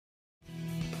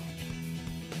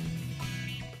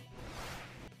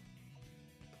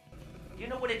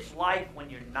what it's like when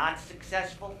you're not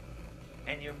successful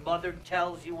and your mother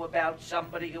tells you about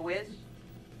somebody who is?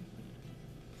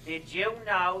 Did you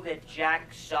know that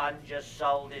Jack's son just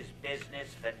sold his business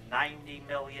for $90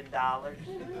 million?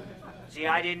 See,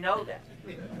 I didn't know that.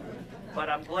 But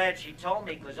I'm glad she told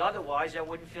me, because otherwise I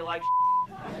wouldn't feel like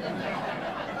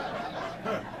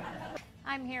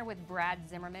I'm here with Brad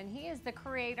Zimmerman. He is the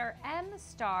creator and the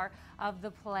star of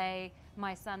the play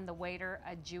My Son, the Waiter,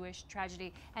 a Jewish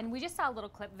Tragedy. And we just saw a little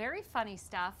clip, very funny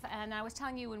stuff. And I was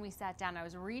telling you when we sat down, I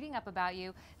was reading up about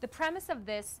you. The premise of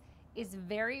this is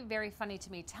very, very funny to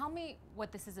me. Tell me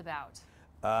what this is about.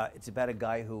 It's about a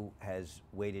guy who has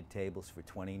waited tables for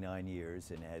 29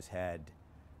 years and has had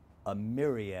a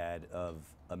myriad of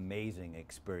amazing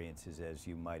experiences, as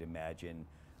you might imagine.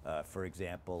 For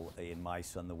example, in My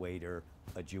Son, the Waiter,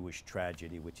 a Jewish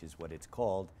Tragedy, which is what it's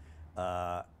called,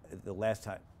 the last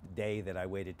day that I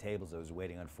waited tables, I was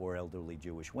waiting on 4 elderly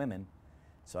Jewish women.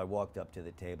 So I walked up to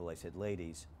the table, I said,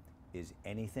 "Ladies, is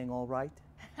anything all right?"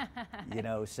 You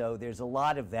know, so there's a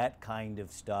lot of that kind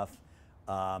of stuff.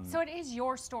 So it is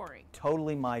your story.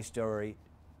 Totally my story.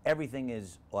 Everything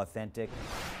is authentic,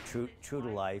 true to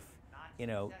life. You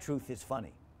know, truth is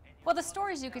funny. Well, the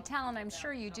stories you could tell, and I'm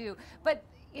sure you do, but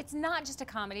it's not just a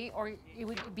comedy, or it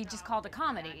would be just called a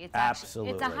comedy. It's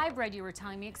Absolutely. It's a hybrid, you were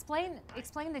telling me. Explain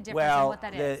the difference Well, and what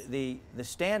that is. the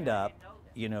stand-up,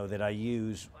 you know, that I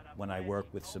use when I work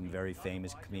with some very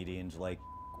famous comedians, like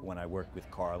when I worked with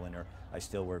Carlin, or I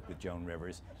still work with Joan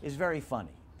Rivers, is very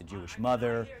funny. The Jewish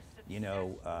mother, you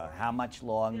know, how much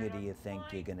longer do you think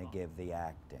you're going to give the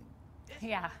acting?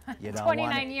 Yeah, You don't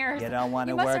 29 years. You don't want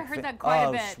to work. work. You must have heard that quite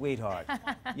a bit. Oh, sweetheart,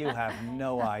 you have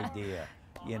no idea.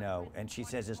 You know, and she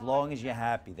says, as long as you're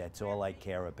happy, that's all I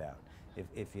care about.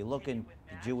 If you look in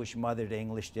the Jewish Mother to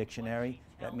English dictionary,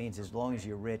 that means as long as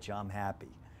you're rich, I'm happy.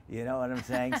 You know what I'm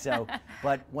saying? So,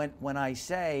 but when I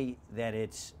say that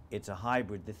it's a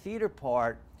hybrid, the theater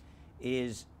part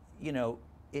is, you know,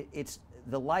 it's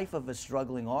the life of a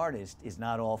struggling artist is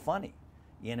not all funny.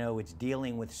 You know, it's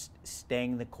dealing with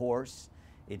staying the course.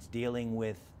 It's dealing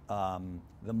with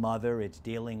the mother. It's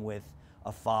dealing with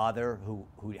a father who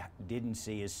didn't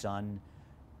see his son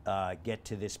get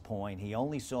to this point. He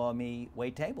only saw me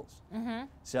wait tables. Mm-hmm.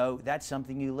 So that's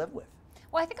something you live with.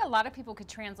 Well, I think a lot of people could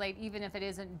translate, even if it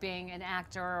isn't being an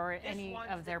actor or any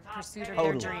of their pursuit of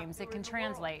Totally. their dreams. It can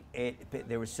translate.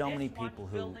 There were so many people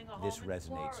who this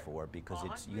resonates for because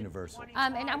it's universal.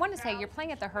 And I want to say, you're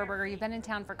playing at the Herberger. You've been in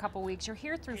town for a couple weeks. You're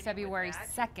here through February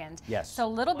 2nd. Yes. So a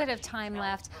little bit of time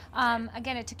left.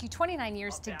 Again, it took you 29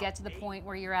 years to get to the point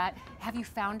where you're at. Have you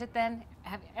found it then?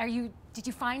 Did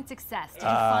you find success? Did you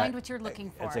find what you're looking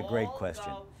for? It's a great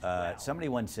question. Somebody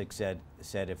once said,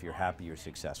 if you're happy, you're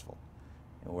successful.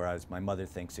 Whereas my mother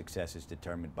thinks success is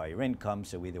determined by your income,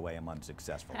 so either way I'm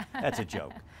unsuccessful. That's a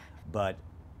joke. But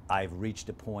I've reached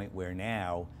a point where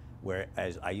now,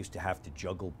 whereas I used to have to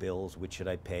juggle bills, which should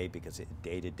I pay, because it's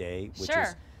day to day, which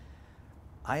is,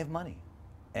 I have money.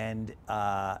 And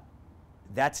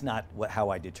that's not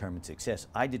how I determine success.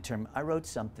 I wrote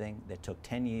something that took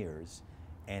 10 years,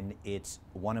 and it's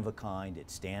one of a kind,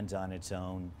 it stands on its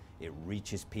own, it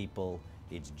reaches people,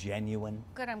 it's genuine.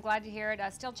 Good, I'm glad to hear it.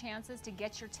 Still chances to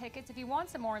get your tickets. If you want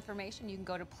some more information, you can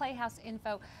go to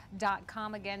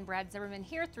playhouseinfo.com. Again, Brad Zimmerman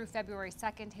here through February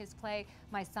 2nd. His play,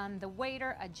 My Son, the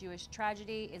Waiter, a Jewish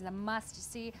Tragedy, is a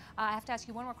must-see. I have to ask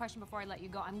you one more question before I let you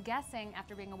go. I'm guessing,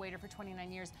 after being a waiter for 29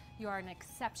 years, you are an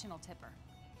exceptional tipper.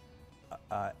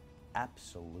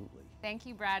 Absolutely. Thank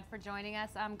you, Brad, for joining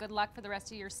us. Good luck for the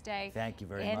rest of your stay. Thank you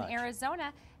very much. In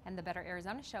Arizona, and the Better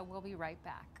Arizona Show. We'll be right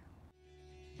back.